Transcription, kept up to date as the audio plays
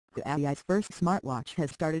Huawei's first smartwatch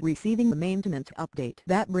has started receiving the maintenance update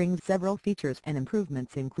that brings several features and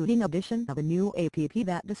improvements, including addition of a new app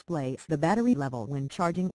that displays the battery level when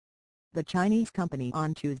charging. The Chinese company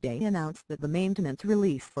on Tuesday announced that the maintenance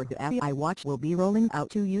release for the Huawei watch will be rolling out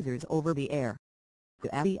to users over the air.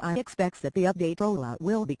 Huawei expects that the update rollout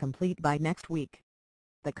will be complete by next week.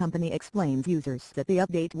 The company explains users that the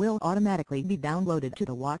update will automatically be downloaded to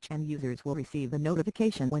the watch and users will receive a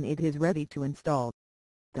notification when it is ready to install.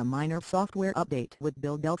 The minor software update with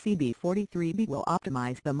build LCB43B will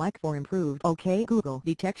optimize the mic for improved OK Google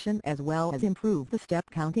detection as well as improve the step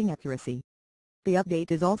counting accuracy. The update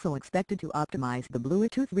is also expected to optimize the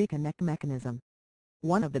Bluetooth reconnect mechanism.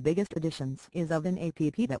 One of the biggest additions is of an app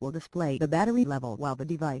that will display the battery level while the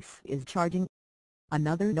device is charging.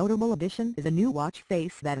 Another notable addition is a new watch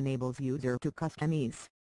face that enables user to customize.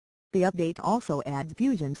 The update also adds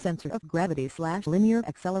fusion sensor of gravity/linear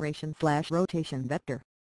acceleration/rotation vector.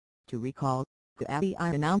 To recall, Huawei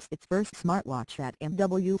announced its first smartwatch at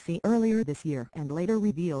MWC earlier this year and later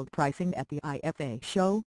revealed pricing at the IFA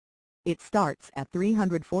show. It starts at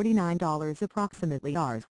 $349 approximately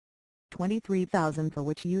 $23,000, for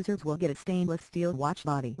which users will get a stainless steel watch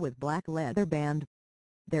body with black leather band.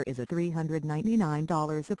 There is a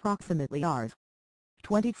 $399 approximately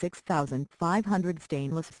 $26,500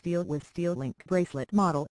 stainless steel with steel link bracelet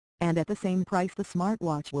model, and at the same price the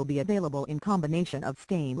smartwatch will be available in combination of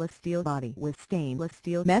stainless steel body with stainless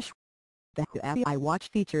steel mesh. The Huawei watch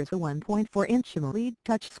features a 1.4-inch AMOLED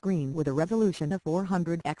touchscreen with a resolution of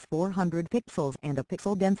 400 x 400 pixels and a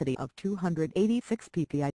pixel density of 286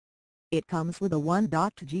 ppi. It comes with a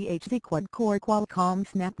 1.GHz quad-core Qualcomm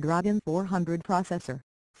Snapdragon 400 processor,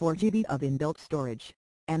 4 GB of inbuilt storage,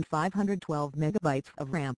 and 512 MB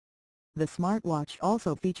of RAM. The smartwatch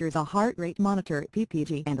also features a heart rate monitor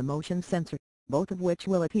PPG and a motion sensor, both of which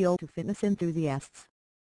will appeal to fitness enthusiasts.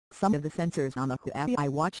 Some of the sensors on the Huawei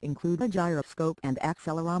watch include a gyroscope and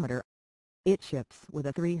accelerometer. It ships with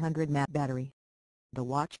a 300 mAh battery. The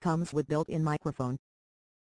watch comes with built-in microphone,